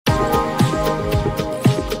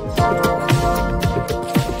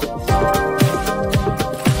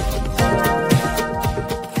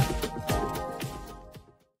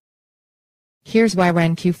Here's why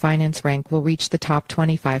RenQ Finance RenQ will reach the top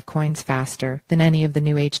 25 coins faster than any of the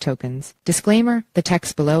new age tokens. Disclaimer: the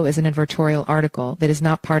text below is an advertorial article that is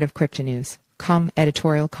not part of crypto news.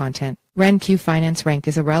 Editorial content. RenQ Finance RenQ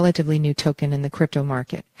is a relatively new token in the crypto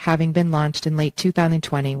market, having been launched in late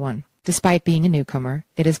 2021. Despite being a newcomer,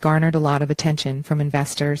 it has garnered a lot of attention from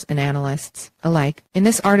investors and analysts alike. In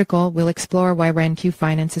this article, we'll explore why RenQ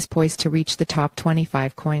Finance is poised to reach the top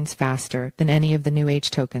 25 coins faster than any of the new age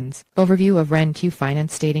tokens. Overview of RenQ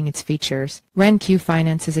Finance stating its features. RenQ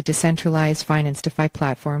Finance is a decentralized finance DeFi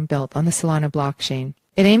platform built on the Solana blockchain.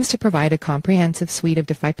 It aims to provide a comprehensive suite of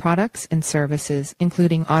DeFi products and services,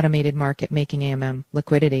 including automated market-making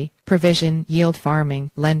liquidity, provision, yield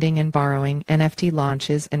farming, lending and borrowing, NFT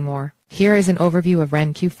launches, and more. Here is an overview of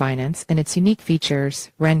RenQ Finance and its unique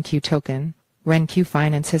features. RenQ Token. RenQ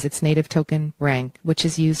Finance has its native token, RenQ, which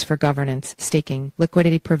is used for governance, staking,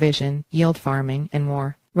 liquidity provision, yield farming, and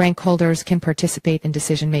more. RenQ holders can participate in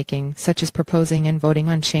decision-making, such as proposing and voting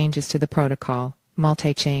on changes to the protocol.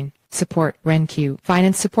 Multi-chain support. RenQ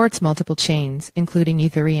Finance supports multiple chains, including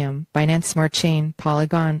Ethereum, Binance Smart Chain,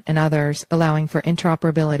 Polygon, and others, allowing for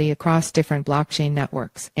interoperability across different blockchain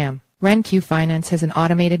networks. RenQ Finance has an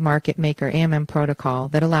automated market maker protocol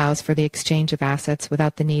that allows for the exchange of assets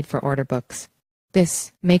without the need for order books.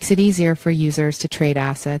 This makes it easier for users to trade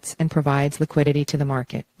assets and provides liquidity to the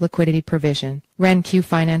market. Liquidity provision. RenQ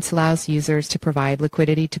Finance allows users to provide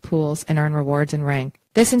liquidity to pools and earn rewards in RenQ.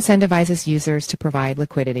 This incentivizes users to provide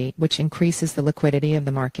liquidity, which increases the liquidity of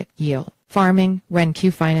the market. Yield farming.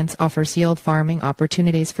 RenQ Finance offers yield farming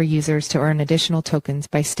opportunities for users to earn additional tokens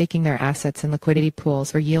by staking their assets in liquidity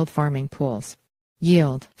pools or yield farming pools.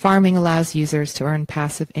 Yield farming allows users to earn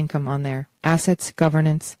passive income on their assets.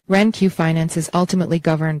 Governance. RenQ Finance is ultimately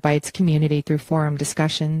governed by its community through forum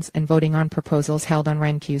discussions and voting on proposals held on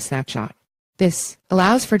RenQ Snapshot. This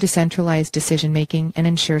allows for decentralized decision-making and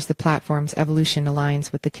ensures the platform's evolution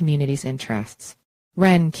aligns with the community's interests.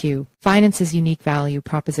 RenQ Finance's unique value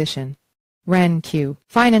proposition. RenQ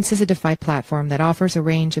Finance is a DeFi platform that offers a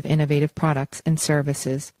range of innovative products and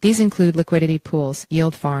services. These include liquidity pools,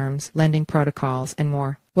 yield farms, lending protocols, and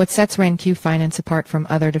more. What sets RenQ Finance apart from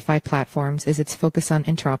other DeFi platforms is its focus on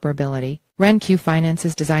interoperability. RenQ Finance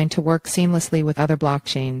is designed to work seamlessly with other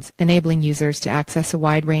blockchains, enabling users to access a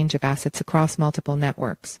wide range of assets across multiple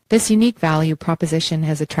networks. This unique value proposition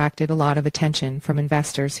has attracted a lot of attention from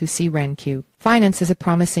investors who see RenQ Finance as a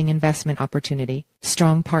promising investment opportunity.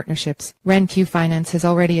 Strong partnerships. RenQ Finance has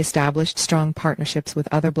already established strong partnerships with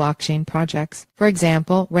other blockchain projects. For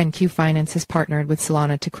example, RenQ Finance has partnered with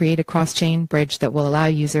Solana to create a cross-chain bridge that will allow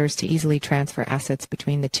users to easily transfer assets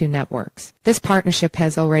between the two networks. This partnership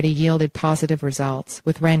has already yielded positive results,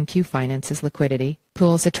 with RenQ Finance's liquidity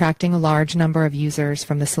pools attracting a large number of users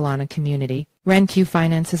from the Solana community. RenQ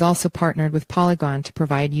Finance has also partnered with Polygon to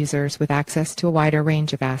provide users with access to a wider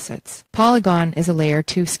range of assets. Polygon is a Layer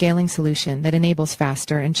 2 scaling solution that enables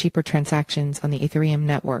faster and cheaper transactions on the Ethereum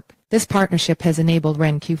network. This partnership has enabled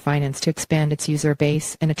RenQ Finance to expand its user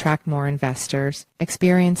base and attract more investors.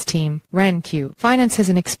 Experienced team. RenQ Finance has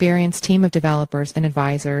an experienced team of developers and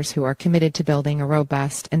advisors who are committed to building a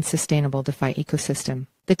robust and sustainable DeFi ecosystem.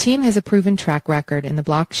 The team has a proven track record in the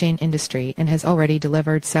blockchain industry and has already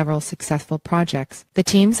delivered several successful projects. The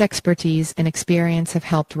team's expertise and experience have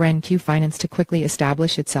helped RenQ Finance to quickly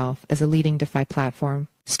establish itself as a leading DeFi platform.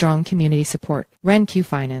 Strong community support. RenQ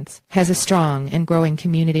Finance has a strong and growing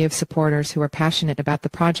community of supporters who are passionate about the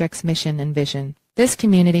project's mission and vision. This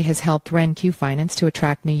community has helped RenQ Finance to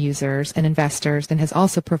attract new users and investors and has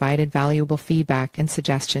also provided valuable feedback and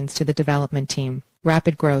suggestions to the development team.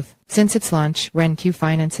 Rapid growth. Since its launch, RenQ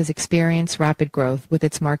Finance has experienced rapid growth, with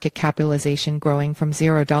its market capitalization growing from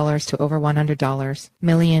 $0 to over $100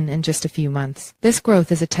 million in just a few months. This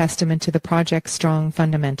growth is a testament to the project's strong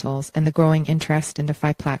fundamentals and the growing interest in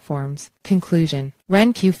DeFi platforms. Conclusion.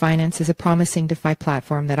 RenQ Finance is a promising DeFi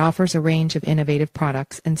platform that offers a range of innovative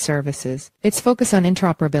products and services. Its focus on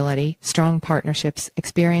interoperability, strong partnerships,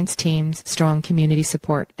 experienced teams, strong community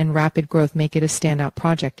support, and rapid growth make it a standout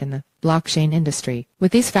project in the blockchain industry.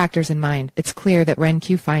 With these factors in mind, it's clear that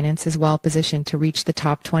RenQ Finance is well positioned to reach the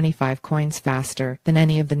top 25 coins faster than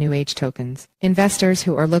any of the new age tokens. Investors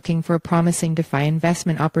who are looking for a promising DeFi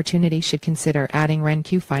investment opportunity should consider adding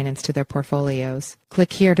RenQ Finance to their portfolios.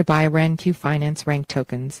 Click here to buy RenQ Finance RenQ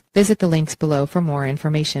tokens. Visit the links below for more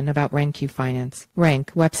information about RenQ Finance.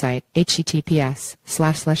 RenQ website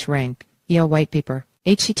https://renq EO white paper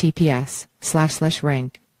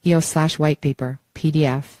https://renq EO/white paper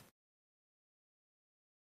PDF